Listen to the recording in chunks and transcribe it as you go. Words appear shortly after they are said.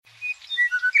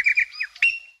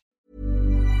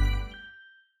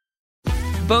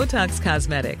Botox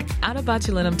Cosmetic,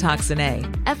 Onabotulinum Toxin A,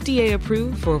 FDA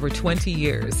approved for over 20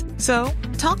 years. So,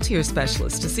 talk to your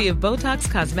specialist to see if Botox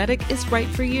Cosmetic is right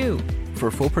for you. For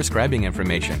full prescribing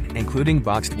information, including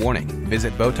boxed warning,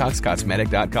 visit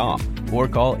BotoxCosmetic.com or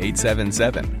call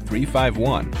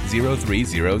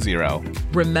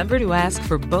 877-351-0300. Remember to ask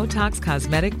for Botox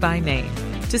Cosmetic by name.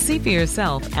 To see for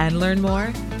yourself and learn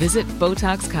more, visit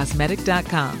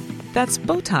BotoxCosmetic.com. That's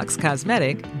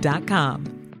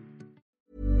BotoxCosmetic.com.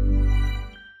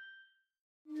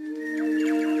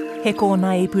 He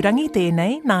kōna ipurangi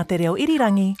tēnei nā te reo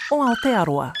irirangi o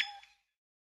Aotearoa.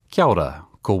 Kia ora,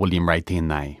 ko William Ray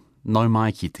tēnei, nau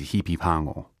mai ki te hipi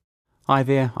pāngo. Hi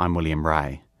there, I'm William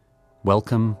Ray.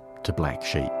 Welcome to Black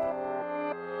Sheep.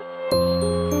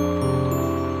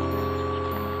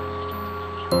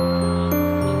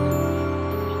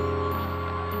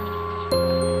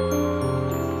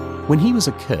 When he was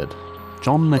a kid,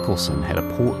 John Nicholson had a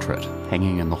portrait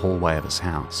hanging in the hallway of his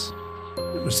house.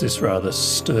 It was this rather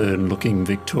stern-looking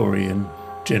Victorian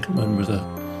gentleman with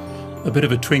a bit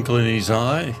of a twinkle in his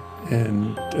eye,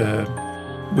 and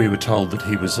we were told that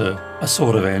he was a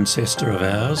sort of ancestor of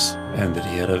ours and that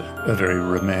he had a very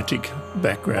romantic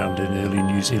background in early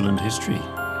New Zealand history.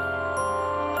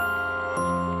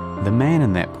 The man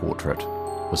in that portrait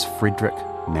was Frederick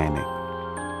Maning.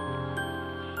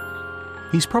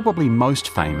 He's probably most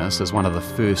famous as one of the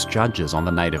first judges on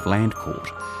the Native Land Court,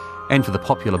 and for the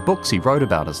popular books he wrote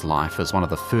about his life as one of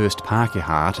the first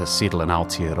Pākehā to settle in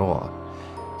Aotearoa.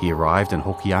 He arrived in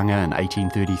Hokianga in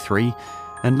 1833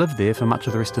 and lived there for much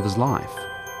of the rest of his life.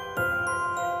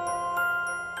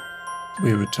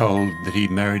 We were told that he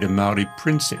married a Māori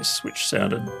princess, which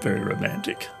sounded very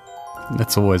romantic.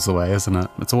 That's always the way, isn't it?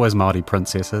 It's always Māori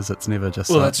princesses, it's never just...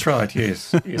 Well, that's right,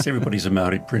 yes. Yes, everybody's a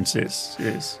Māori princess,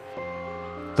 yes.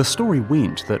 The story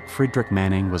went that Frederick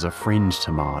Maning was a friend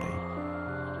to Māori.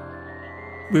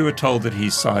 We were told that he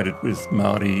sided with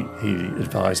Māori. He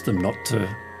advised them not to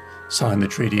sign the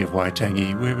Treaty of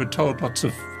Waitangi. We were told lots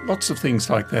of things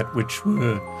like that, which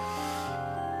were...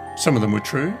 Some of them were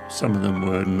true, some of them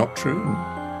were not true,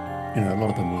 and, a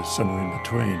lot of them were somewhere in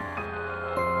between.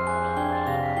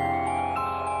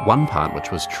 One part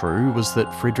which was true was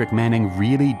that Frederick Maning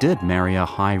really did marry a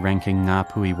high-ranking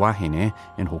Ngāpuhi wahine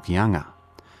in Hokianga.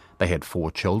 They had 4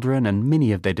 children, and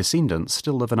many of their descendants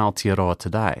still live in Aotearoa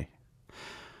today.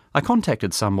 I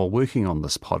contacted some while working on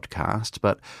this podcast,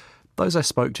 but those I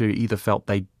spoke to either felt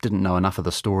they didn't know enough of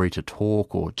the story to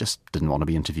talk or just didn't want to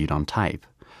be interviewed on tape.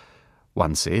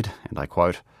 One said, and I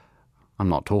quote, "I'm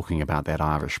not talking about that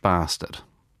Irish bastard."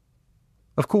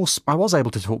 Of course, I was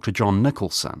able to talk to John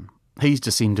Nicholson. He's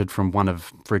descended from one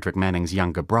of Frederick Maning's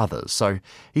younger brothers, so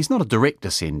he's not a direct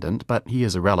descendant, but he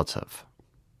is a relative.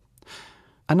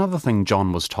 Another thing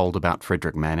John was told about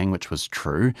Frederick Maning, which was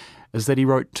true, is that he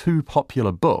wrote 2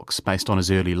 popular books based on his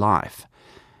early life.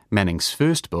 Maning's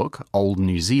first book, Old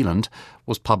New Zealand,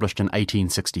 was published in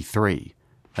 1863,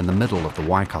 in the middle of the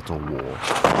Waikato War.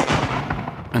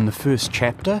 In the first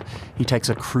chapter, he takes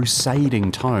a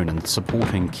crusading tone in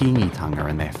supporting Kingitanga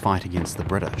in their fight against the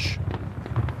British.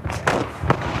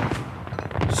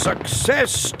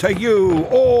 Success to you,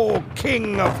 O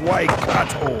King of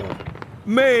Waikato!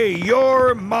 May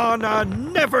your mana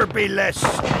never be less.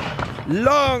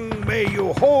 Long may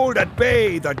you hold at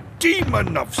bay the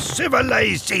demon of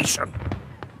civilization.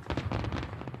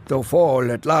 Though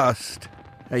fall at last,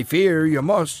 I fear you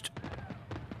must.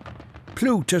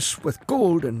 Plutus with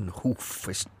golden hoof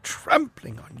is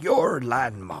trampling on your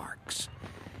landmarks.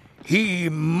 He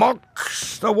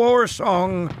mocks the war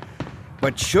song,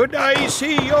 but should I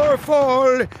see your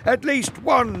fall, at least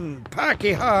one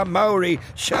Pākehā Māori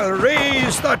shall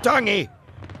raise the tangi,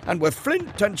 and with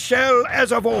flint and shell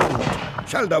as of old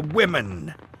shall the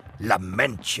women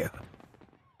lament you.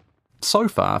 So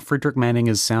far, Frederick Maning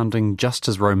is sounding just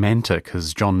as romantic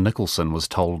as John Nicholson was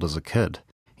told as a kid.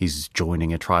 He's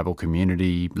joining a tribal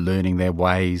community, learning their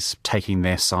ways, taking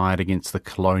their side against the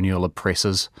colonial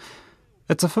oppressors.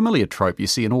 It's a familiar trope you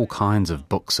see in all kinds of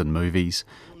books and movies.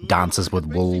 Dances with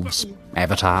Wolves,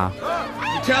 Avatar.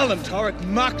 Tell them Tarek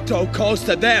Makto calls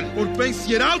to them.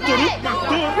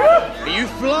 You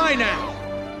fly now.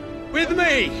 With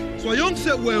me.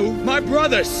 My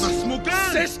brothers.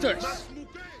 Sisters.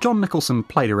 John Nicholson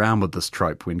played around with this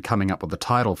trope when coming up with the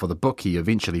title for the book he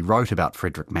eventually wrote about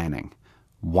Frederick Maning,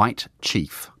 White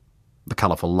Chief, the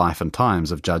colourful life and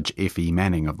times of Judge F.E.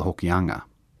 Maning of the Hokianga.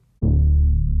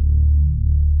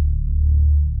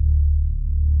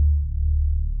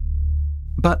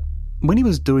 But when he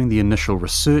was doing the initial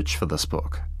research for this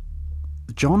book,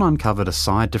 John uncovered a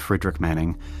side to Frederick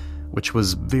Maning which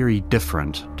was very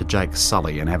different to Jake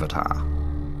Sully in Avatar.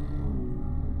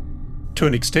 To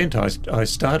an extent, I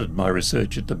started my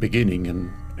research at the beginning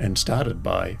and started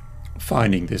by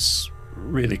finding this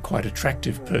really quite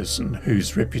attractive person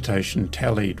whose reputation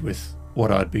tallied with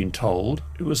what I'd been told.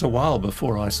 It was a while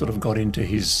before I sort of got into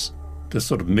the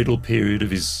sort of middle period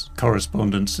of his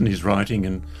correspondence and his writing,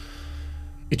 and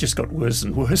it just got worse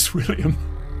and worse, William.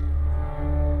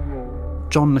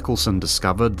 John Nicholson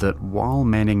discovered that while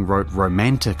Maning wrote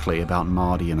romantically about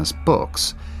Māori in his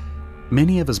books,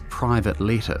 many of his private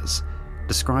letters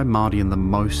describe Māori in the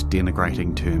most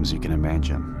denigrating terms you can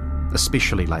imagine,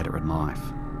 especially later in life.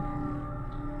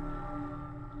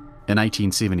 In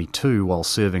 1872, while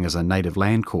serving as a native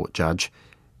land court judge,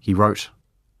 he wrote,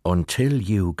 "Until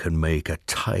you can make a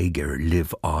tiger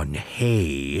live on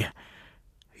hay,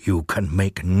 you can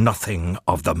make nothing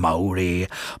of the Māori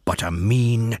but a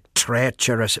mean,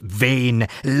 treacherous, vain,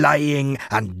 lying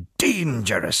and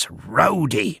dangerous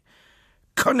rowdy,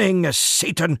 cunning as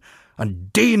Satan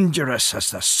and dangerous as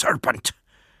the serpent.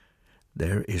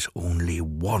 There is only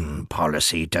one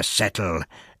policy to settle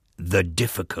the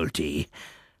difficulty,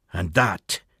 and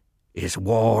that is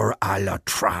war à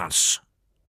l'outrance."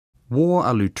 War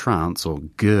à l'outrance, or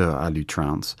guerre à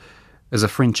l'outrance, is a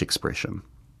French expression.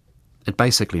 It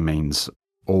basically means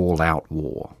all-out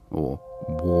war, or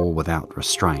war without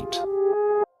restraint.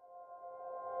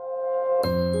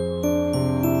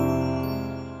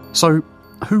 So,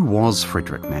 who was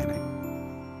Frederick Maning?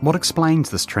 What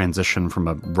explains this transition from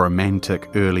a romantic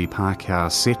early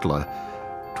Pākehā settler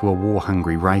to a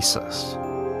war-hungry racist?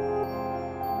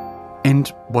 And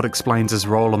what explains his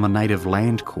role on the Native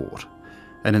Land Court,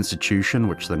 an institution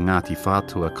which the Ngāti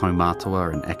Whātua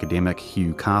kaumātua and academic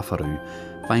Hugh Kāwharu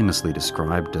famously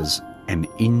described as an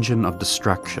engine of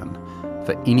destruction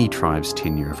for any tribe's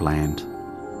tenure of land,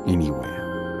 anywhere.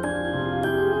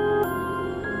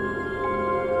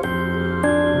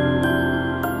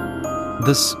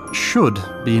 This should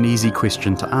be an easy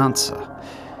question to answer.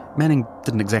 Maning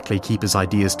didn't exactly keep his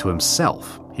ideas to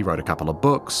himself. He wrote a couple of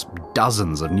books,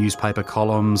 dozens of newspaper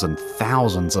columns, and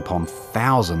thousands upon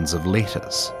thousands of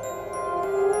letters.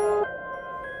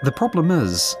 The problem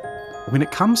is, when it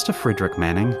comes to Frederick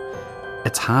Maning,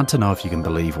 it's hard to know if you can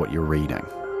believe what you're reading.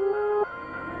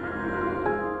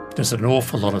 There's an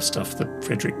awful lot of stuff that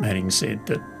Frederick Maning said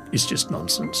that is just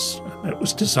nonsense. It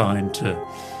was designed to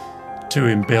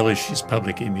embellish his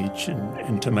public image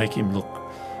and to make him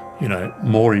look,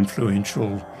 more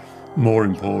influential, more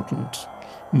important,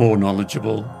 more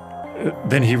knowledgeable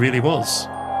than he really was.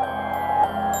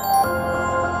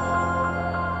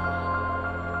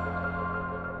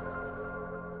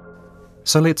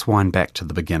 So let's wind back to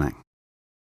the beginning.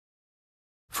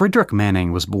 Frederick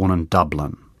Maning was born in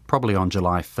Dublin, probably on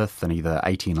July 5th in either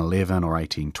 1811 or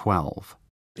 1812.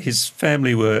 His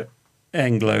family were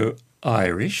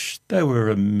Anglo-Irish. They were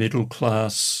a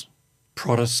middle-class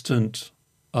Protestant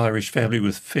Irish family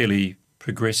with fairly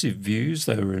progressive views.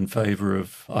 They were in favour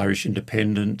of Irish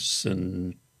independence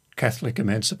and Catholic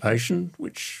emancipation,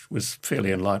 which was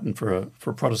fairly enlightened for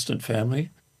a Protestant family.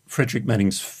 Frederick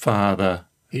Maning's father,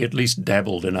 he at least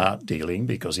dabbled in art dealing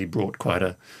because he brought quite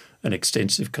an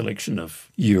extensive collection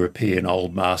of European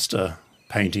old master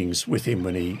paintings with him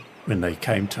when they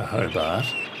came to Hobart.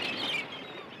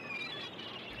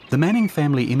 The Maning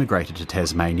family immigrated to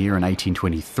Tasmania in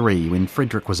 1823 when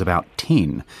Frederick was about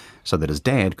 10, so that his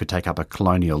dad could take up a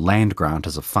colonial land grant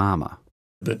as a farmer.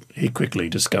 But he quickly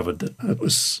discovered that it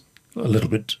was a little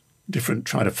bit different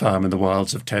trying to farm in the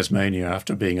wilds of Tasmania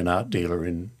after being an art dealer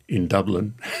in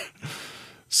Dublin.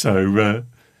 So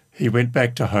he went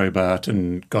back to Hobart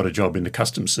and got a job in the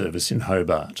customs service in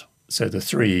Hobart. So the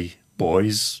three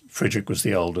boys, Frederick was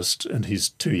the oldest, and his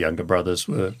two younger brothers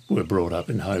were brought up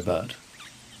in Hobart.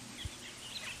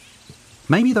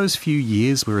 Maybe those few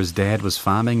years where his dad was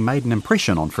farming made an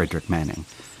impression on Frederick Maning,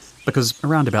 because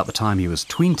around about the time he was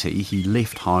 20, he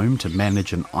left home to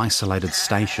manage an isolated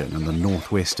station in the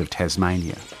northwest of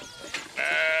Tasmania.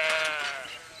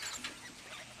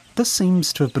 This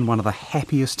seems to have been one of the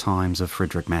happiest times of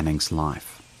Frederick Maning's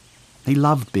life. He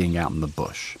loved being out in the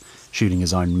bush, shooting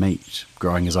his own meat,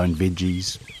 growing his own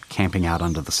veggies, camping out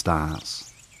under the stars.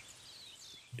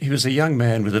 He was a young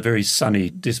man with a very sunny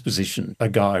disposition, a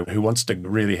guy who wants to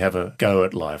really have a go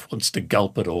at life, wants to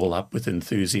gulp it all up with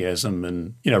enthusiasm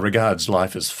and, regards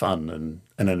life as fun and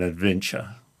an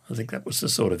adventure. I think that was the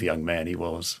sort of young man he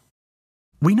was.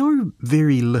 We know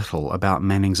very little about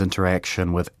Maning's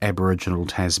interaction with Aboriginal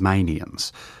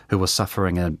Tasmanians, who were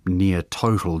suffering a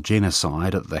near-total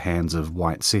genocide at the hands of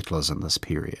white settlers in this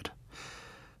period.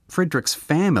 Frederick's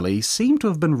family seemed to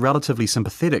have been relatively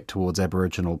sympathetic towards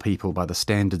Aboriginal people by the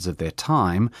standards of their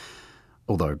time,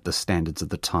 although the standards of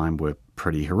the time were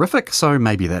pretty horrific, so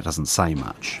maybe that doesn't say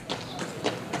much.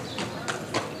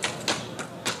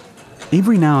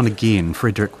 Every now and again,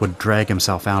 Frederick would drag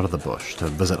himself out of the bush to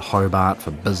visit Hobart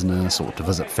for business or to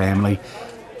visit family,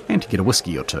 and to get a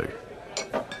whiskey or two.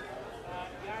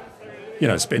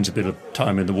 Spends a bit of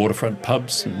time in the waterfront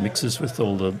pubs and mixes with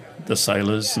all the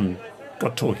sailors, and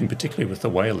got talking particularly with the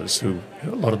whalers, who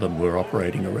a lot of them were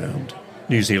operating around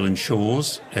New Zealand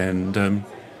shores, and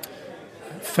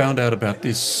found out about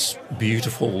this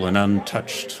beautiful and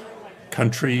untouched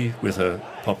country with a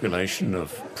population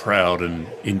of proud and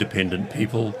independent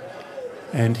people,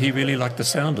 and he really liked the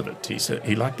sound of it. He said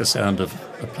he liked the sound of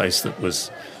a place that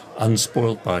was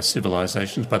unspoilt by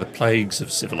civilizations, by the plagues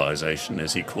of civilization,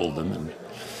 as he called them, and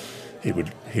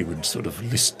he would sort of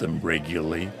list them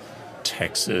regularly.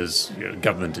 Taxes,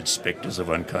 government inspectors of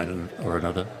one kind or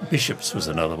another. Bishops was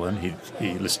another one.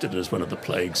 He listed as one of the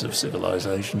plagues of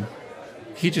civilization.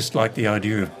 He just liked the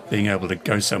idea of being able to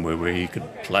go somewhere where he could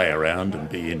play around and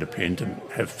be independent,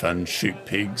 have fun, shoot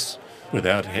pigs,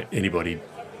 without anybody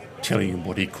telling him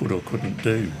what he could or couldn't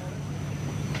do.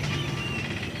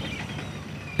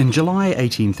 In July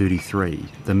 1833,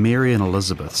 the Mary and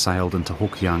Elizabeth sailed into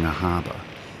Hokianga Harbour,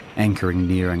 anchoring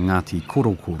near Ngāti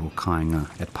Korokoro Kāinga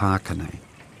at Pākane.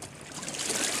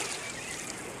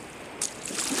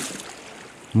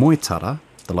 Moetara,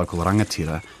 the local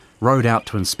rangatira, rowed out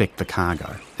to inspect the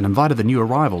cargo and invited the new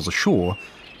arrivals ashore,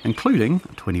 including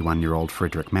 21-year-old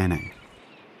Frederick Maning.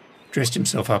 Dressed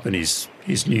himself up in his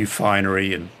new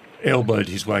finery and elbowed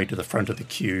his way to the front of the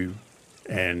queue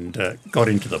and got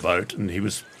into the boat, and he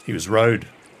was rowed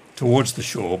towards the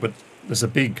shore, but there's a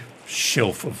big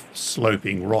shelf of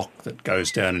sloping rock that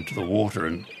goes down into the water,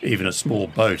 and even a small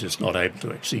boat is not able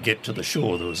to actually get to the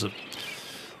shore. There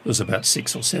was about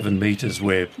 6 or 7 metres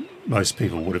where most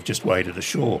people would have just waded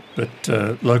ashore. But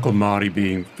local Māori,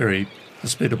 being very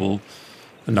hospitable,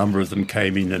 a number of them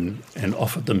came in and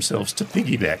offered themselves to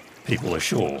piggyback people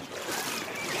ashore.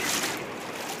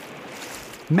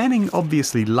 Maning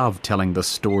obviously loved telling the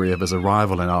story of his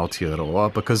arrival in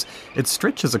Aotearoa because it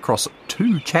stretches across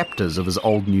 2 chapters of his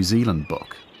old New Zealand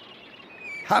book.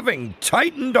 Having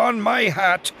tightened on my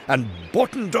hat and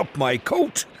buttoned up my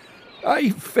coat,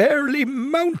 I fairly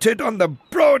mounted on the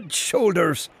broad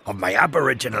shoulders of my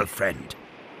Aboriginal friend.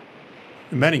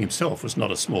 Manning himself was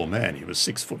not a small man. He was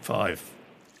 6'5".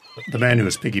 The man who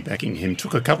was piggybacking him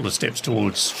took a couple of steps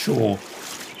towards shore.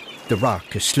 The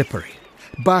rock is slippery.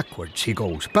 Backwards he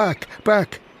goes, back.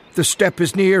 The step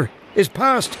is near, is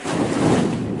past.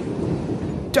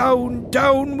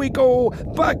 Down we go,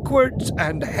 backwards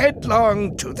and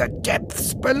headlong to the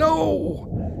depths below.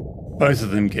 Both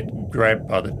of them get grabbed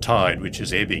by the tide, which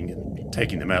is ebbing, and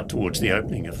taking them out towards the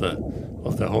opening of the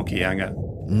Hokianga.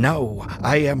 Now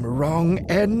I am wrong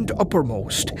end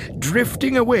uppermost,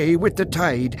 drifting away with the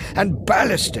tide and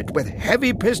ballasted with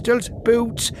heavy pistols,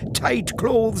 boots, tight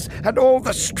clothes, and all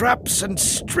the straps and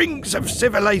strings of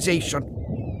civilization.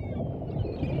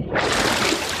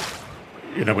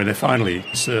 When they finally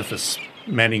surface,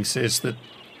 Manning says that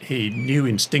he knew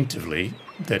instinctively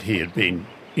that he had been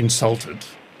insulted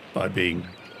by being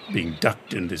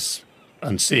ducked in this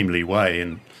unseemly way,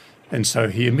 and so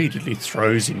he immediately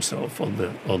throws himself on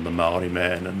the Māori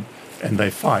man, and they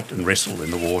fight and wrestle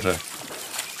in the water.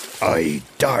 I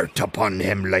dart upon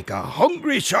him like a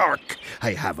hungry shark.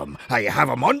 I have him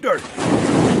under.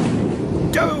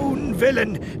 Down,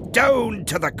 villain, down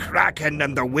to the kraken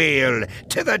and the whale,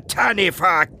 to the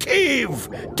Taniwha cave.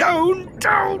 Down.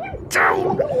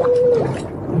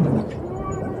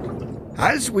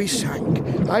 As we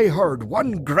sank, I heard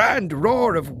one grand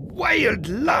roar of wild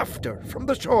laughter from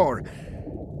the shore.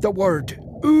 The word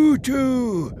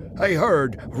Utu, I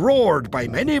heard, roared by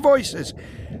many voices,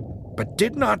 but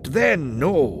did not then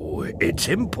know its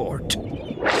import.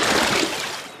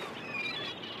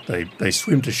 They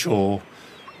swim to shore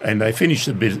and they finish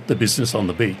the business on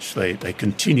the beach. They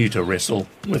continue to wrestle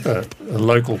with a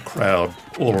local crowd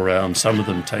all around, some of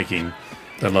them taking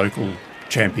the local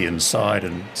champion's side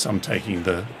and some taking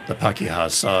the Pākehā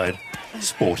side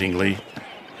sportingly.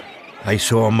 I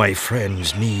saw my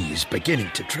friend's knees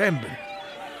beginning to tremble.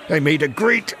 I made a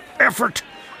great effort,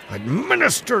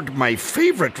 administered my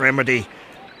favourite remedy,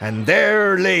 and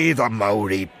there lay the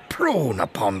Māori prone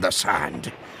upon the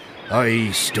sand.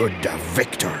 I stood a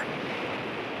victor,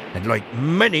 and like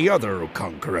many other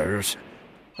conquerors,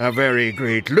 a very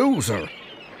great loser.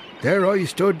 There I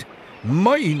stood,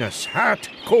 minus hat,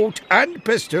 coat and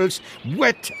pistols,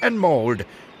 wet and mauled,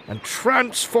 and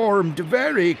transformed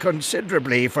very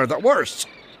considerably for the worse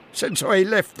since I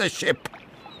left the ship.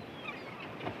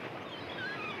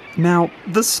 Now,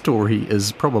 this story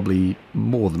is probably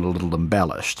more than a little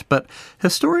embellished, but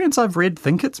historians I've read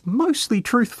think it's mostly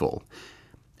truthful.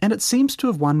 And it seems to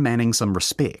have won Maning some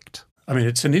respect. I mean,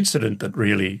 it's an incident that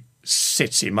really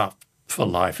sets him up for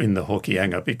life in the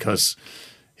Hokianga because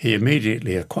he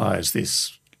immediately acquires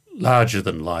this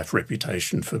larger-than-life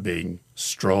reputation for being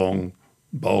strong,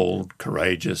 bold,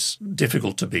 courageous,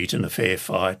 difficult to beat in a fair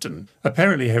fight, and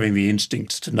apparently having the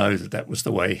instincts to know that that was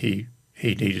the way he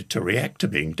needed to react to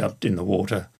being dumped in the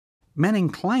water. Maning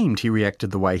claimed he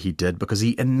reacted the way he did because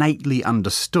he innately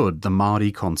understood the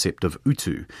Māori concept of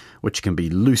utu, which can be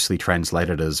loosely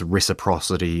translated as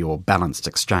reciprocity or balanced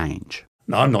exchange.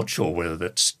 Now, I'm not sure whether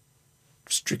that's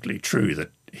strictly true,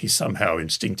 that he somehow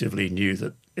instinctively knew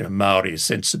that Māori's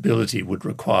sensibility would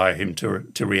require him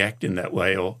to react in that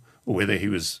way, or whether he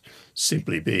was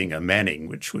simply being a Maning,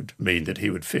 which would mean that he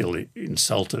would feel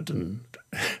insulted and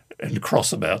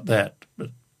cross about that.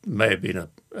 But it may have been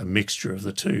a mixture of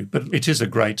the two. But it is a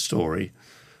great story.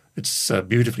 It's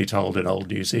beautifully told in Old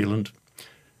New Zealand.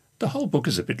 The whole book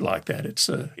is a bit like that.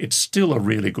 It's still a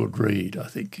really good read, I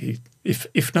think.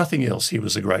 If nothing else, he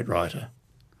was a great writer.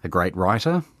 A great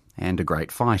writer and a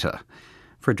great fighter.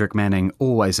 Frederick Maning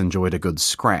always enjoyed a good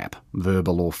scrap,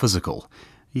 verbal or physical.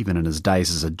 Even in his days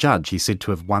as a judge, he's said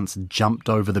to have once jumped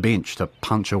over the bench to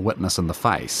punch a witness in the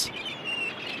face.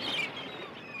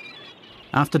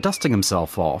 After dusting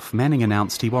himself off, Maning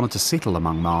announced he wanted to settle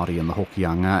among Māori in the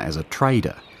Hokianga as a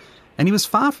trader. And he was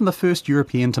far from the first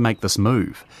European to make this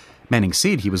move. Maning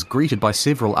said he was greeted by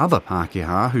several other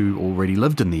Pākehā who already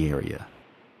lived in the area.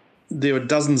 There were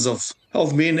dozens of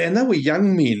men, and they were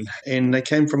young men, and they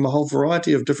came from a whole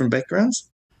variety of different backgrounds.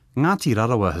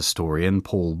 Aotearoa historian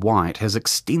Paul White has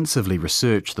extensively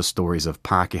researched the stories of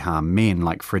Pākehā men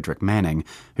like Frederick Maning,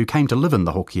 who came to live in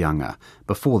the Hokianga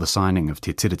before the signing of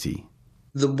Te Tiriti.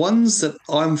 The ones that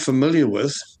I'm familiar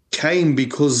with came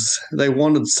because they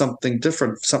wanted something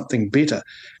different, something better.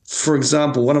 For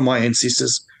example, one of my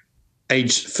ancestors,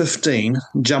 aged 15,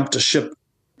 jumped a ship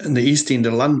in the East End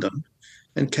of London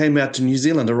and came out to New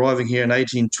Zealand, arriving here in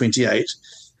 1828.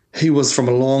 He was from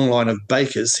a long line of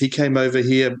bakers. He came over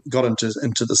here, got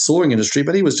into the sawing industry,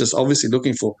 but he was just obviously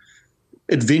looking for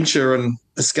adventure and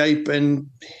escape, and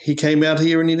he came out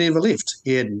here and he never left.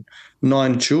 He had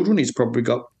 9 children. He's probably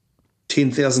got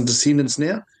 10,000 descendants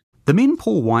now. The men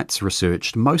Paul White's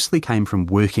researched mostly came from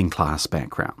working-class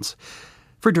backgrounds.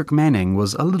 Frederick Maning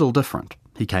was a little different.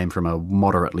 He came from a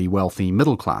moderately wealthy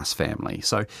middle-class family,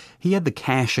 so he had the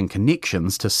cash and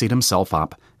connections to set himself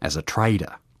up as a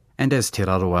trader. And as Te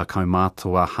Raroa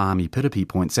Kaumātua Hāmi Piripi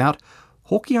points out,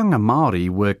 Hokianga Māori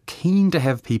were keen to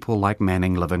have people like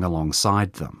Maning living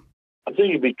alongside them. I think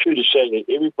it'd be true to say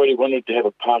that everybody wanted to have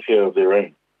a Pākehā of their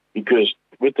own, because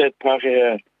with that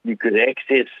Pākehā you could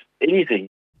access anything.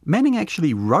 Maning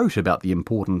actually wrote about the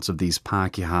importance of these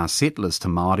Pākehā settlers to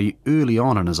Māori early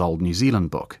on in his Old New Zealand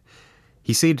book.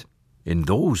 He said, "In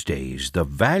those days, the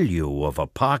value of a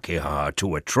Pākehā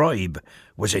to a tribe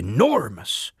was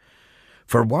enormous.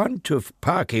 For want of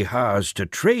Pākehās to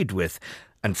trade with,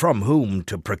 and from whom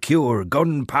to procure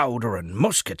gunpowder and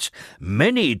muskets,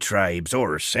 many tribes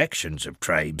or sections of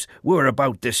tribes were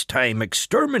about this time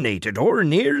exterminated, or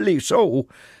nearly so,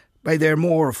 by their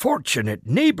more fortunate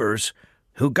neighbours,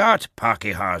 who got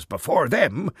Pākehās before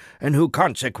them, and who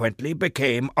consequently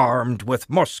became armed with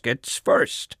muskets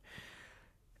first.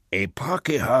 A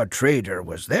Pākehā trader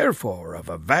was therefore of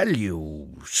a value,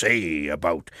 say,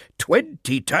 about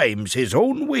 20 times his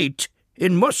own weight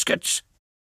in muskets."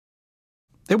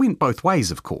 It went both ways,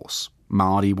 of course.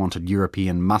 Māori wanted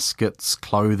European muskets,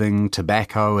 clothing,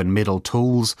 tobacco and metal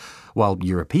tools, while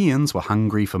Europeans were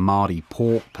hungry for Māori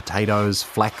pork, potatoes,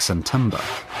 flax and timber.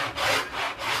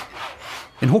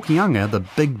 In Hokianga, the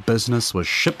big business was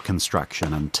ship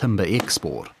construction and timber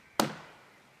export.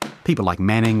 People like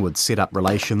Maning would set up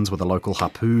relations with the local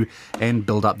hapu and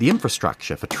build up the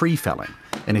infrastructure for tree felling,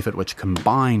 an effort which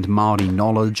combined Māori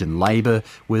knowledge and labour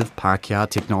with Pākehā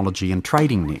technology and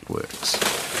trading networks.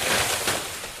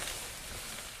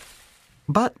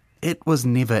 But it was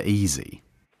never easy.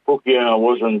 Hokianga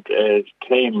wasn't as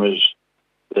tame as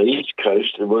the East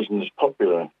Coast. It wasn't as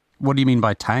popular. What do you mean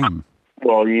by tame?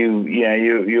 Well,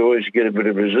 you always get a bit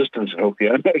of resistance in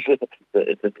Hokianga.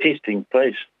 It's a testing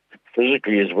place,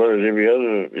 physically as well as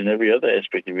in every other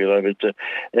aspect of your life.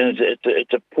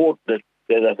 It's a port that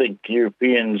I think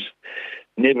Europeans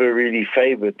never really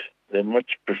favoured. They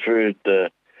much preferred the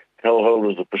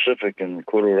hellhole of the Pacific and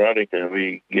Kororareka.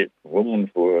 We get women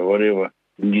for or whatever.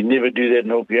 You never do that in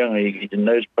Hokianga. You get your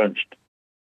nose punched.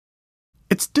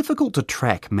 It's difficult to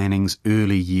track Maning's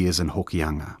early years in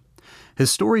Hokianga. His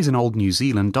stories in Old New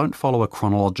Zealand don't follow a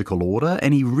chronological order,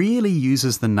 and he rarely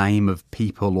uses the name of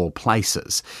people or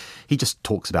places. He just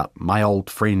talks about my old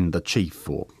friend the chief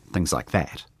or things like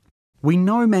that. We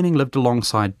know Maning lived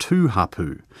alongside two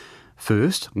hapu.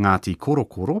 First, Ngāti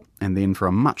Korokoro, and then for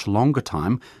a much longer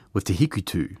time with Te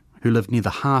Hikutu, who lived near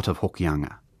the heart of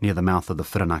Hokianga, near the mouth of the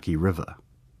Whirinaki River.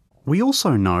 We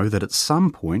also know that at some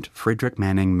point Frederick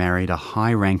Maning married a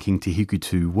high-ranking Te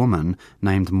Hikutu woman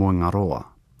named Ngāpuhi,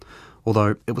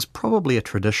 although it was probably a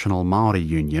traditional Māori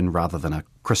union rather than a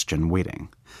Christian wedding.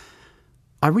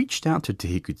 I reached out to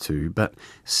Te Hikutu, but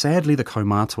sadly the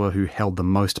kaumātua who held the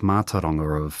most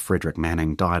mātauranga of Frederick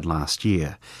Maning died last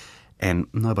year, and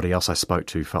nobody else I spoke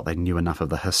to felt they knew enough of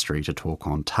the history to talk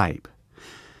on tape.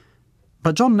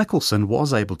 But John Nicholson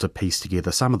was able to piece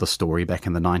together some of the story back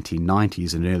in the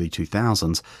 1990s and early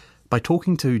 2000s by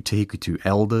talking to Te Hikutu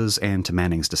elders and to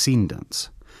Maning's descendants.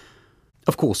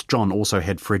 Of course, John also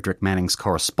had Frederick Maning's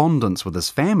correspondence with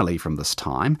his family from this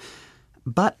time,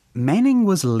 but Maning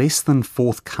was less than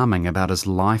forthcoming about his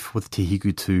life with Te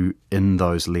Hikutu in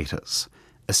those letters,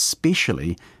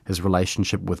 especially his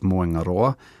relationship with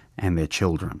Ngāpuhi and their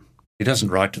children. He doesn't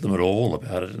write to them at all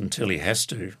about it until he has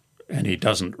to, and he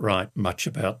doesn't write much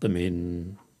about them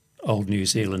in Old New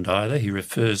Zealand either. He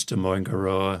refers to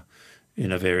Ngāpuhi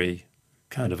in a very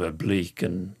kind of oblique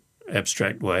and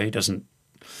abstract way. He doesn't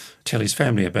tell his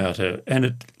family about her.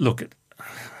 And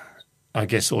I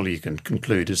guess all you can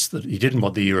conclude is that he didn't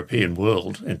want the European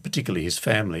world, and particularly his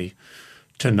family,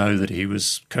 to know that he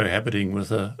was cohabiting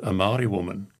with a Māori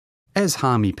woman. As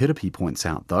Hami Piripi points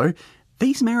out, though,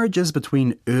 these marriages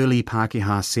between early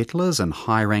Pākehā settlers and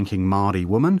high-ranking Māori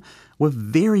women were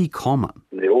very common.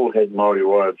 They all had Māori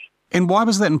wives. And why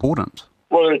was that important?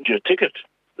 Well, it's your ticket.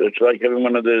 It's like having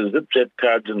one of those zip-zap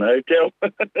cards in the hotel.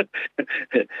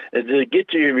 It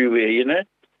gets you everywhere, you know,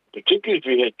 particularly if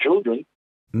you had children.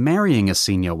 Marrying a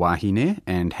senior wahine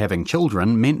and having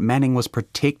children meant Maning was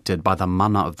protected by the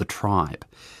mana of the tribe.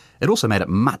 It also made it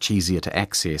much easier to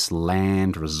access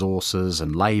land, resources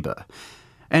and labour.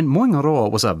 And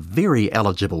Ngāpuhi was a very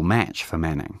eligible match for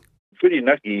Maning. Pretty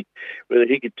lucky where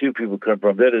the Hikutu people come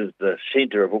from. That is the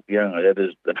centre of Hokianga. That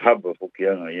is the hub of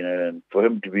Hokianga, you know. And for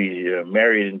him to be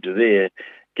married into there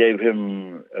gave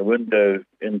him a window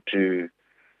into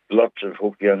lots of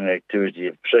Hokianga activity.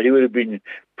 So he would have been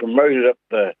promoted up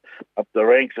the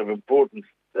ranks of importance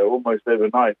almost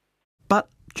overnight. But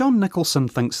John Nicholson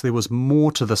thinks there was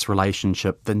more to this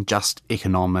relationship than just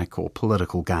economic or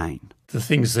political gain. The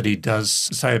things that he does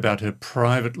say about her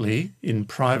privately, in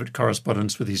private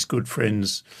correspondence with his good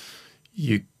friends,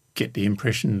 you get the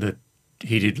impression that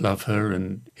he did love her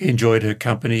and he enjoyed her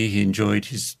company, he enjoyed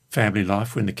his family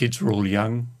life when the kids were all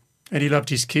young, and he loved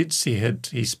his kids.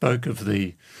 He spoke of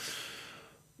the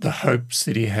hopes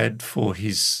that he had for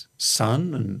his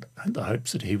son and the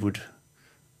hopes that he would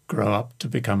grow up to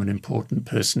become an important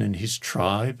person in his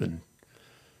tribe.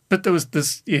 But there was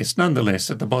this, yes,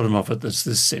 nonetheless, at the bottom of it, there's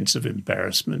this sense of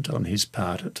embarrassment on his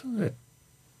part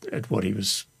at what he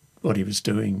was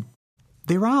doing.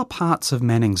 There are parts of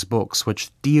Maning's books which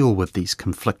deal with these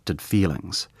conflicted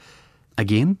feelings.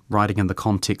 Again, writing in the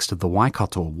context of the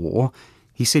Waikato War,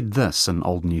 he said this in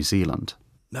Old New Zealand.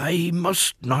 I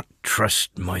must not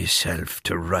trust myself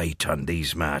to write on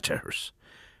these matters.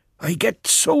 I get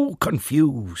so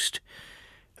confused.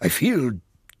 I feel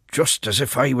just as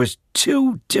if I was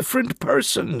two different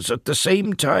persons at the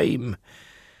same time.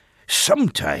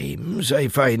 Sometimes I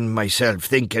find myself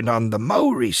thinking on the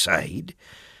Maori side,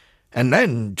 and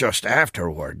then just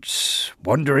afterwards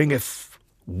wondering if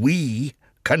we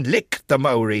can lick the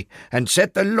Maori and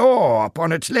set the law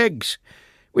upon its legs,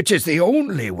 which is the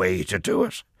only way to do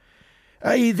it.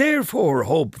 I therefore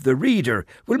hope the reader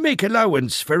will make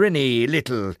allowance for any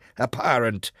little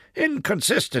apparent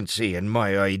inconsistency in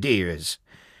my ideas,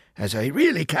 as I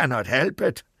really cannot help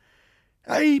it.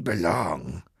 I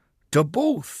belong to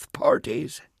both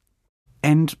parties.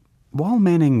 And while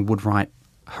Maning would write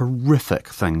horrific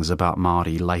things about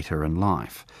Māori later in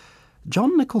life,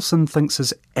 John Nicholson thinks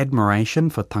his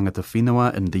admiration for tangata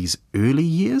whenua in these early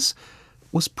years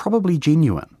was probably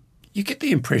genuine. You get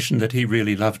the impression that he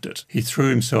really loved it. He threw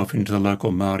himself into the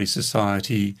local Māori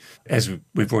society. As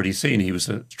we've already seen, he was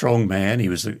a strong man, he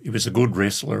was a good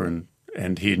wrestler,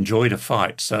 and he enjoyed a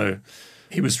fight. So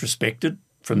he was respected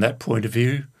from that point of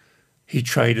view. He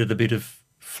traded a bit of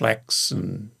flax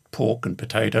and pork and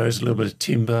potatoes, a little bit of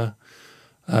timber,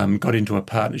 got into a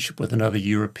partnership with another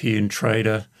European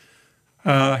trader.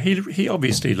 He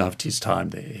obviously loved his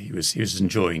time there. He was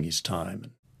enjoying his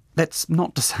time. That's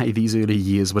not to say these early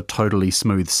years were totally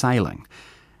smooth sailing.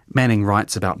 Maning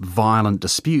writes about violent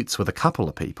disputes with a couple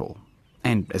of people.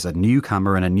 And as a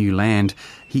newcomer in a new land,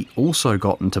 he also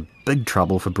got into big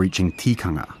trouble for breaching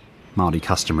tikanga, Māori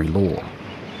customary law.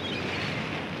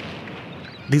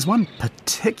 There's one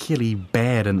particularly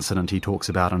bad incident he talks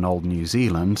about in old New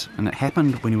Zealand, and it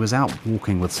happened when he was out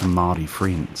walking with some Māori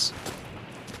friends.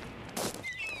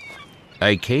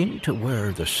 I came to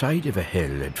where the side of a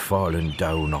hill had fallen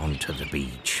down onto the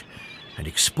beach and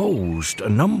exposed a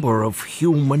number of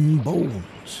human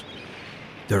bones.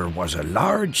 There was a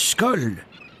large skull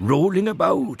rolling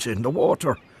about in the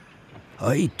water.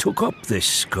 I took up this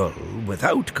skull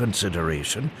without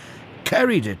consideration,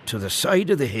 carried it to the side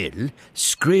of the hill,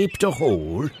 scraped a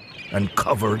hole, and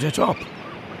covered it up.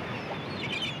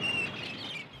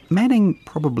 Manning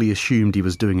probably assumed he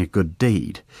was doing a good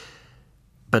deed,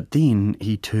 but then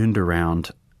he turned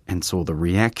around and saw the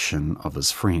reaction of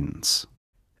his friends.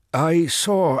 I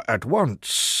saw at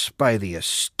once, by the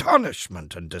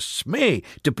astonishment and dismay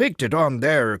depicted on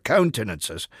their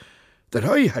countenances, that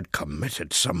I had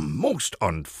committed some most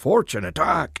unfortunate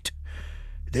act.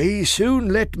 They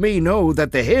soon let me know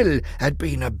that the hill had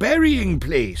been a burying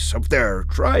place of their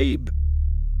tribe.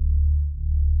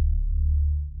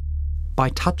 By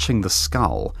touching the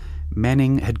skull,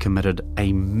 Manning had committed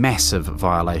a massive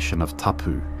violation of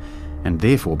tapu, and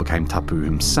therefore became tapu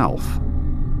himself.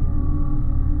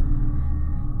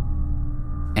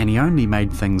 And he only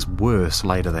made things worse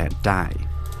later that day.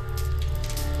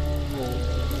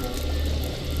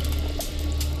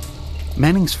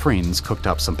 Manning's friends cooked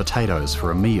up some potatoes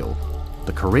for a meal.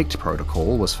 The correct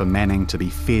protocol was for Manning to be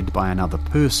fed by another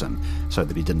person so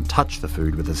that he didn't touch the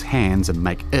food with his hands and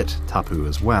make it tapu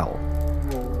as well.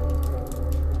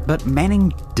 But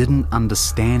Manning didn't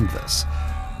understand this,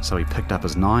 so he picked up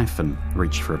his knife and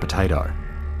reached for a potato.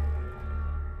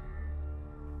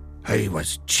 I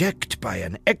was checked by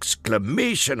an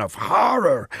exclamation of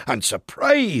horror and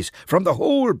surprise from the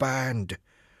whole band.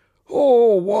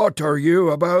 "Oh, what are you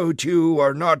about? You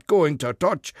are not going to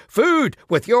touch food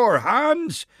with your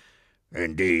hands."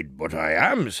 "Indeed, but I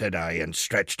am," said I, and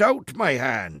stretched out my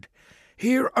hand.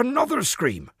 Here another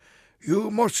scream.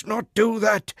 "You must not do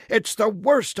that. It's the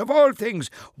worst of all things.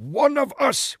 One of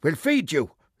us will feed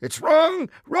you. It's wrong,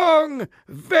 wrong,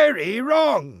 very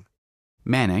wrong."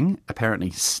 Manning,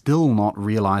 apparently still not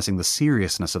realising the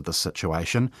seriousness of the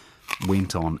situation,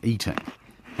 went on eating,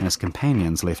 and his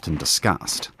companions left in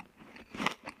disgust.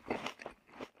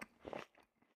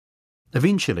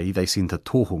 Eventually they sent a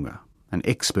tohunga, an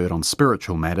expert on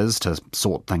spiritual matters, to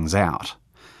sort things out.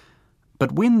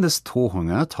 But when this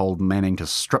tohunga told Manning to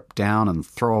strip down and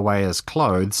throw away his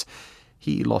clothes,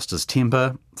 he lost his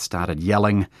temper, started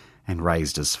yelling, and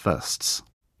raised his fists.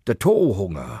 The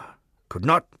tohunga could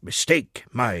not mistake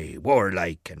my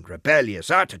warlike and rebellious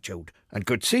attitude, and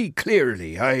could see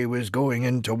clearly I was going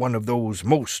into one of those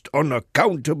most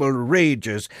unaccountable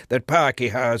rages that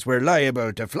Pākehās were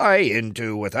liable to fly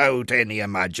into without any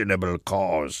imaginable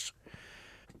cause.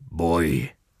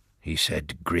 "Boy," he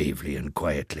said gravely and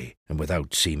quietly, and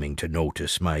without seeming to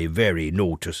notice my very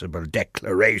noticeable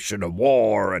declaration of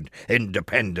war and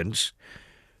independence,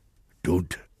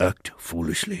 "don't act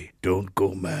foolishly, don't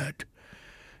go mad.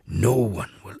 No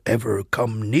one will ever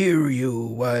come near you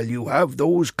while you have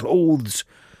those clothes.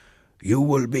 You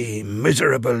will be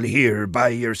miserable here by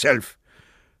yourself.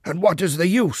 And what is the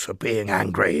use of being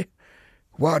angry?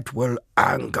 What will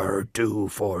anger do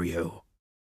for you?"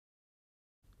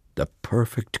 The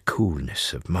perfect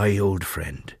coolness of my old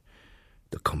friend,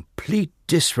 the complete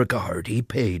disregard he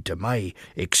paid to my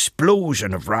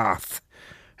explosion of wrath,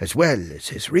 as well as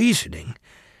his reasoning,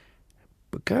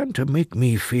 began to make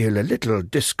me feel a little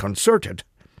disconcerted.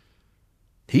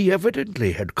 He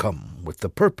evidently had come with the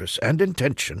purpose and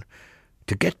intention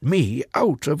to get me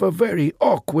out of a very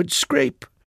awkward scrape.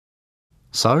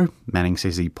 So, Manning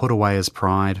says he put away his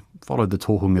pride, followed the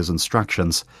tohunga's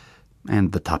instructions,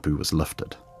 and the tapu was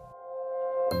lifted.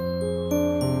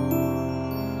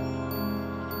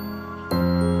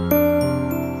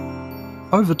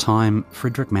 Over time,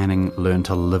 Frederick Maning learned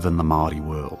to live in the Māori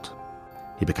world.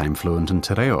 He became fluent in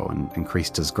te reo and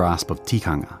increased his grasp of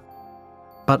tikanga.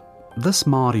 But this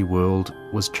Māori world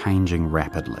was changing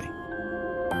rapidly.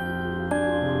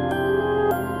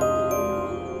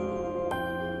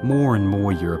 More and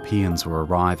more Europeans were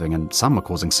arriving, and some were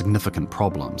causing significant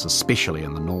problems, especially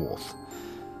in the north.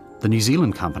 The New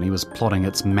Zealand company was plotting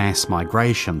its mass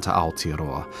migration to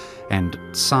Aotearoa, and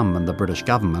some in the British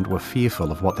government were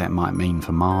fearful of what that might mean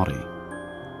for Māori.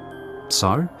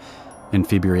 So, in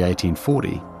February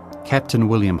 1840, Captain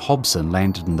William Hobson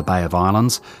landed in the Bay of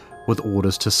Islands with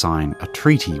orders to sign a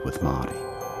treaty with Māori.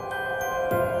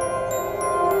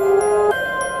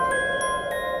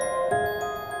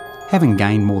 Having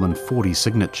gained more than 40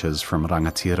 signatures from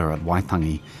rangatira at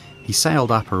Waitangi, he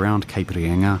sailed up around Cape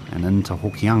Reinga and into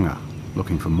Hokianga,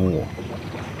 looking for more.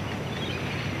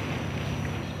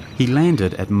 He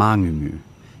landed at Mangungu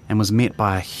and was met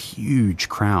by a huge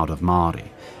crowd of Māori.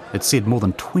 It said more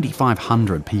than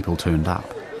 2,500 people turned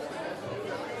up.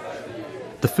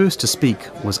 The first to speak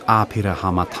was Āpira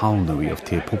Hamataunui of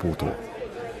Te Popoto.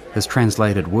 His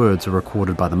translated words were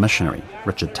recorded by the missionary,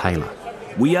 Richard Taylor.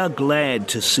 We are glad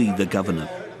to see the governor,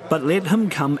 but let him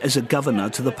come as a governor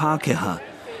to the Pākehā.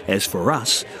 As for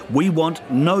us, we want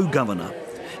no governor.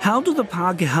 How do the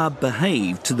Pākehā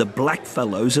behave to the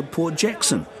blackfellows at Port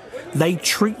Jackson? They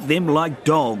treat them like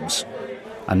dogs.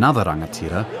 Another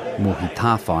rangatira, Mohi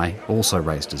Tāwhai, also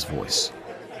raised his voice.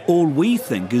 All we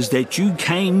think is that you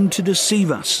came to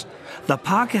deceive us. The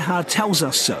Pākehā tells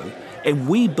us so, and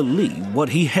we believe what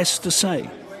he has to say.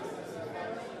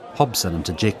 Hobson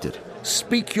interjected.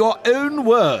 Speak your own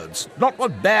words, not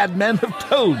what bad men have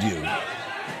told you.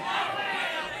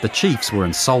 The chiefs were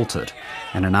insulted,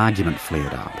 and an argument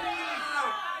flared up.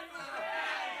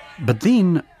 But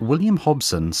then William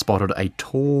Hobson spotted a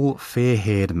tall,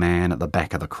 fair-haired man at the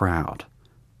back of the crowd,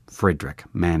 Frederick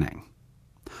Maning.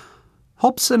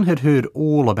 Hobson had heard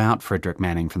all about Frederick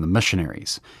Maning from the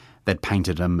missionaries. They'd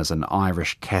painted him as an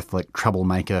Irish Catholic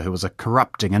troublemaker who was a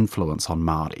corrupting influence on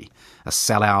Māori, a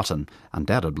sellout and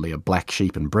undoubtedly a black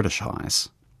sheep in British eyes.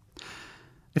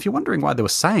 If you're wondering why they were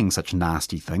saying such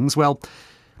nasty things, well,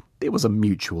 there was a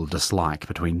mutual dislike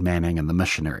between Maning and the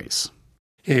missionaries.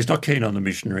 Yeah, he's not keen on the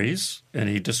missionaries, and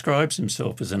he describes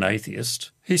himself as an atheist.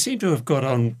 He seemed to have got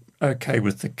on okay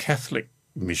with the Catholic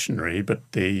missionary, but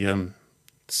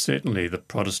certainly the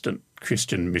Protestant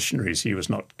Christian missionaries he was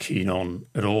not keen on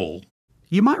at all.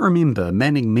 You might remember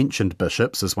Maning mentioned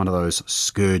bishops as one of those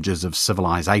scourges of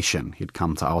civilization he'd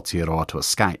come to Aotearoa to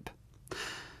escape.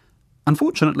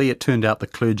 Unfortunately, it turned out the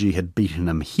clergy had beaten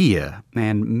him here,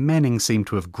 and Maning seemed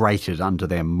to have grated under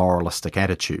their moralistic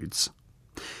attitudes.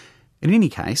 In any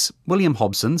case, William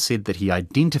Hobson said that he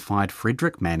identified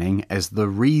Frederick Maning as the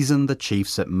reason the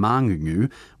chiefs at Mangungu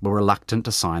were reluctant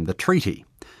to sign the treaty.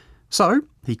 So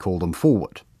he called him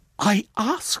forward. I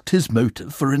asked his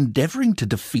motive for endeavouring to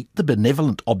defeat the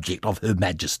benevolent object of Her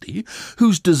Majesty,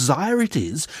 whose desire it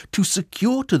is to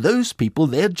secure to those people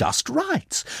their just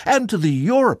rights, and to the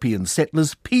European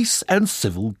settlers peace and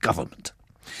civil government.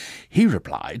 He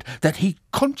replied that he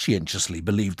conscientiously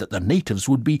believed that the natives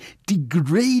would be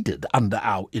degraded under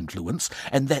our influence,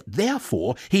 and that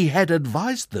therefore he had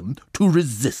advised them to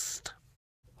resist.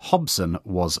 Hobson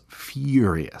was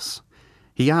furious.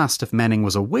 He asked if Maning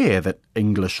was aware that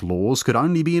English laws could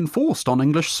only be enforced on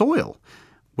English soil.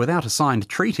 Without a signed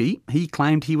treaty, he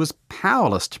claimed he was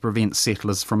powerless to prevent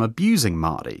settlers from abusing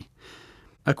Māori.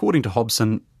 According to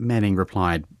Hobson, Maning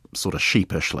replied sort of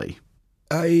sheepishly,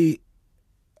 I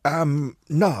am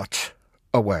not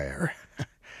aware.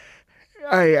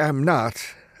 I am not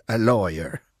a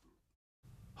lawyer.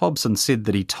 Hobson said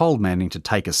that he told Maning to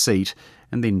take a seat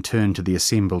and then turned to the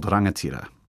assembled rangatira.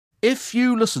 If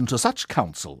you listen to such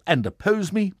counsel and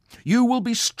oppose me, you will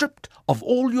be stripped of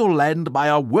all your land by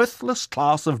a worthless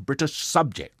class of British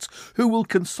subjects who will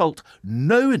consult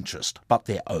no interest but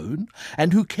their own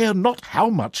and who care not how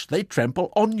much they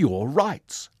trample on your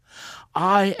rights.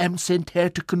 I am sent here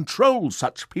to control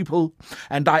such people,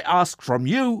 and I ask from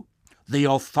you the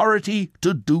authority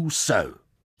to do so.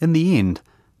 In the end,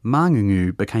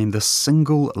 Mangungu became the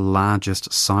single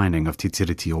largest signing of Te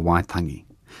Tiriti o Waitangi.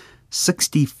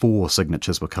 64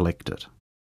 signatures were collected.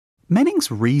 Maning's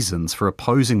reasons for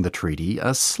opposing the treaty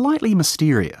are slightly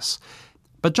mysterious,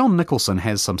 but John Nicholson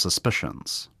has some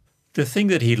suspicions. The thing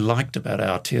that he liked about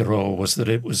Aotearoa was that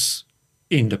it was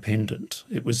independent.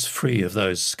 It was free of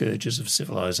those scourges of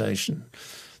civilization.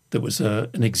 There was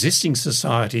an existing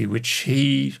society which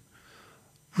he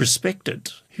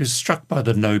respected. He was struck by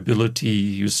the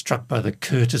nobility, he was struck by the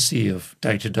courtesy of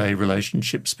day-to-day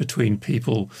relationships between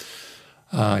people.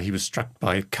 He was struck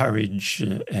by courage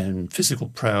and physical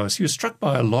prowess. He was struck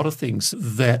by a lot of things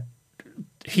that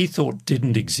he thought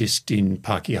didn't exist in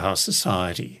Pākehā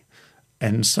society.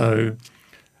 And so,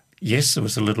 yes, there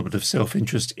was a little bit of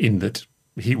self-interest in that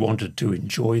he wanted to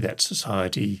enjoy that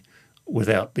society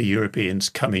without the Europeans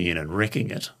coming in and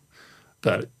wrecking it.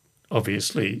 But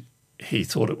obviously, he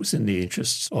thought it was in the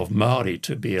interests of Māori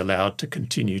to be allowed to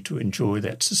continue to enjoy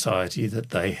that society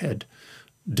that they had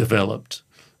developed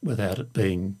without it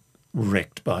being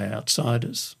wrecked by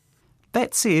outsiders.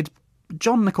 That said,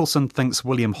 John Nicholson thinks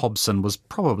William Hobson was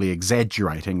probably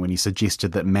exaggerating when he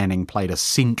suggested that Maning played a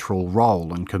central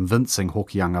role in convincing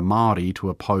Hokianga Māori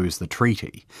to oppose the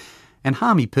treaty, and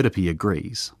Hami Piripi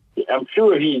agrees. I'm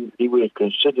sure he would have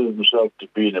considered himself to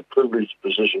be in a privileged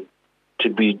position to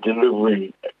be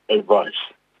delivering advice.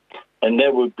 And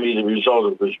that would be the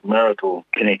result of his marital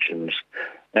connections.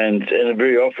 And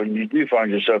very often you do find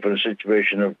yourself in a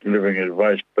situation of delivering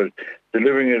advice, but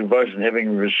delivering advice and having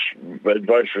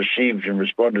advice received and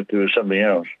responded to is something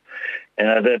else. And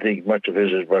I don't think much of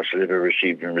his advice was ever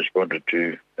received and responded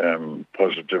to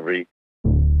positively.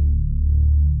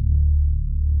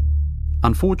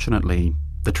 Unfortunately,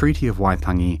 the Treaty of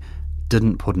Waitangi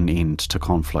didn't put an end to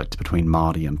conflict between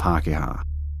Māori and Pākehā.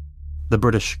 The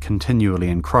British continually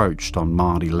encroached on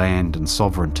Māori land and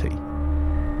sovereignty.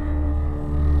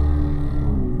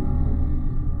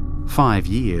 5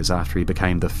 years after he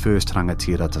became the first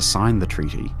rangatira to sign the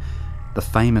treaty, the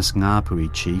famous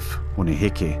Ngāpuhi chief,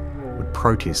 Oneheke, would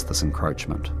protest this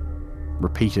encroachment,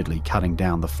 repeatedly cutting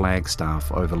down the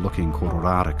flagstaff overlooking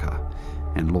Kororareka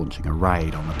and launching a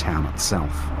raid on the town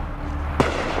itself.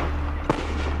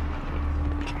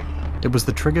 It was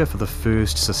the trigger for the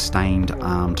first sustained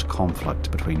armed conflict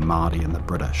between Māori and the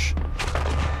British.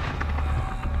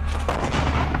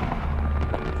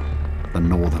 The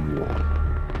Northern War.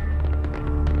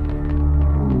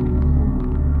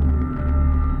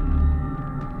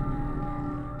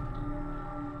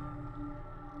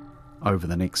 Over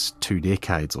the next 2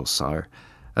 decades or so,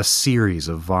 a series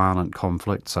of violent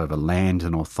conflicts over land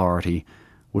and authority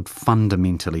would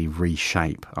fundamentally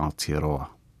reshape Aotearoa.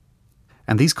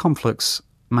 And these conflicts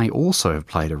may also have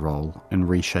played a role in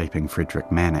reshaping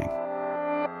Frederick Maning.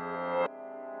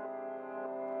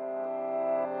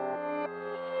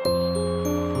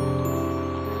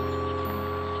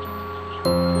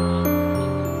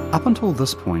 Up until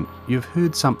this point, you've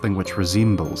heard something which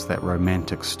resembles that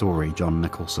romantic story John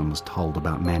Nicholson was told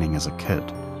about Maning as a kid.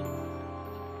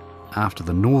 After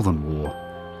the Northern War,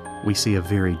 we see a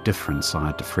very different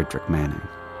side to Frederick Maning.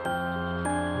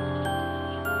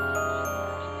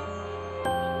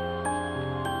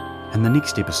 In the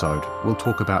next episode, we'll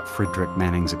talk about Frederick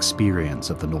Maning's experience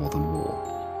of the Northern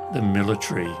War. The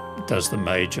military does the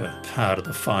major part of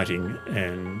the fighting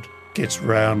and gets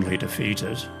roundly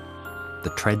defeated.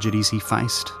 The tragedies he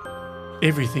faced.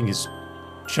 Everything is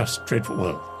just dreadful.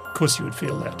 Well, of course you would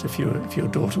feel that if your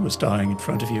daughter was dying in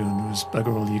front of you and there was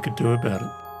bugger all you could do about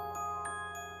it.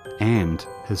 And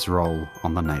his role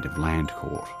on the Native Land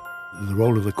Court. The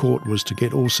role of the court was to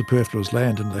get all superfluous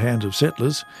land into the hands of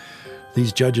settlers.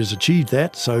 These judges achieved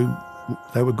that, so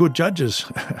they were good judges,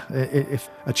 if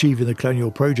achieving the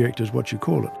colonial project is what you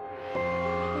call it.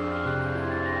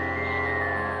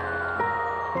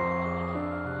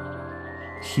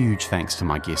 Huge thanks to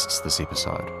my guests this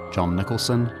episode, John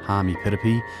Nicholson, Hami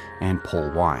Piripi and Paul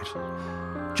White.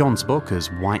 John's book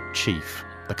is White Chief,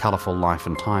 The Colourful Life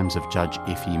and Times of Judge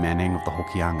F.E. Maning of the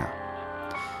Hokianga.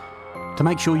 To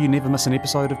make sure you never miss an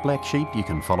episode of Black Sheep, you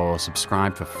can follow or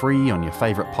subscribe for free on your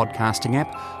favourite podcasting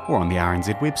app or on the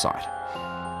RNZ website.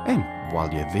 And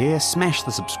while you're there, smash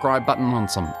the subscribe button on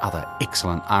some other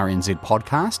excellent RNZ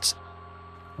podcasts.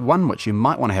 One which you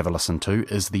might want to have a listen to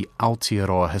is the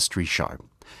Aotearoa History Show.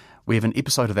 We have an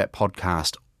episode of that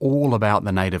podcast all about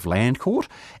the Native Land Court,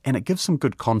 and it gives some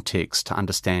good context to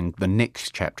understand the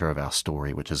next chapter of our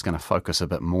story, which is going to focus a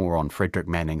bit more on Frederick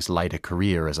Maning's later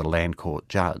career as a land court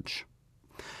judge.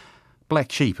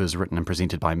 Black Sheep is written and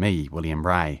presented by me, William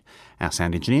Ray. Our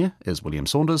sound engineer is William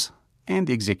Saunders, and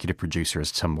the executive producer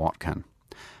is Tim Watkin.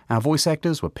 Our voice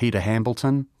actors were Peter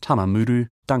Hambleton, Tama Muru,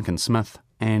 Duncan Smith,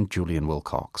 and Julian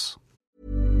Wilcox.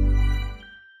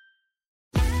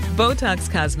 Botox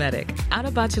Cosmetic,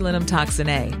 Aotearoa toxin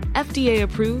A, FDA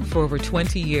approved for over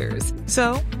 20 years.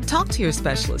 So, talk to your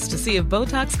specialist to see if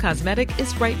Botox Cosmetic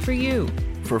is right for you.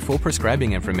 For full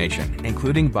prescribing information,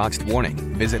 including boxed warning,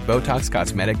 visit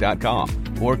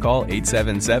BotoxCosmetic.com or call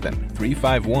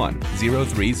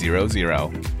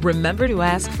 877-351-0300. Remember to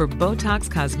ask for Botox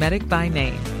Cosmetic by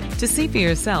name. To see for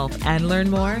yourself and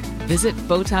learn more, visit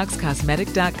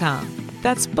BotoxCosmetic.com.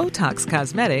 That's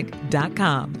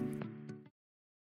BotoxCosmetic.com.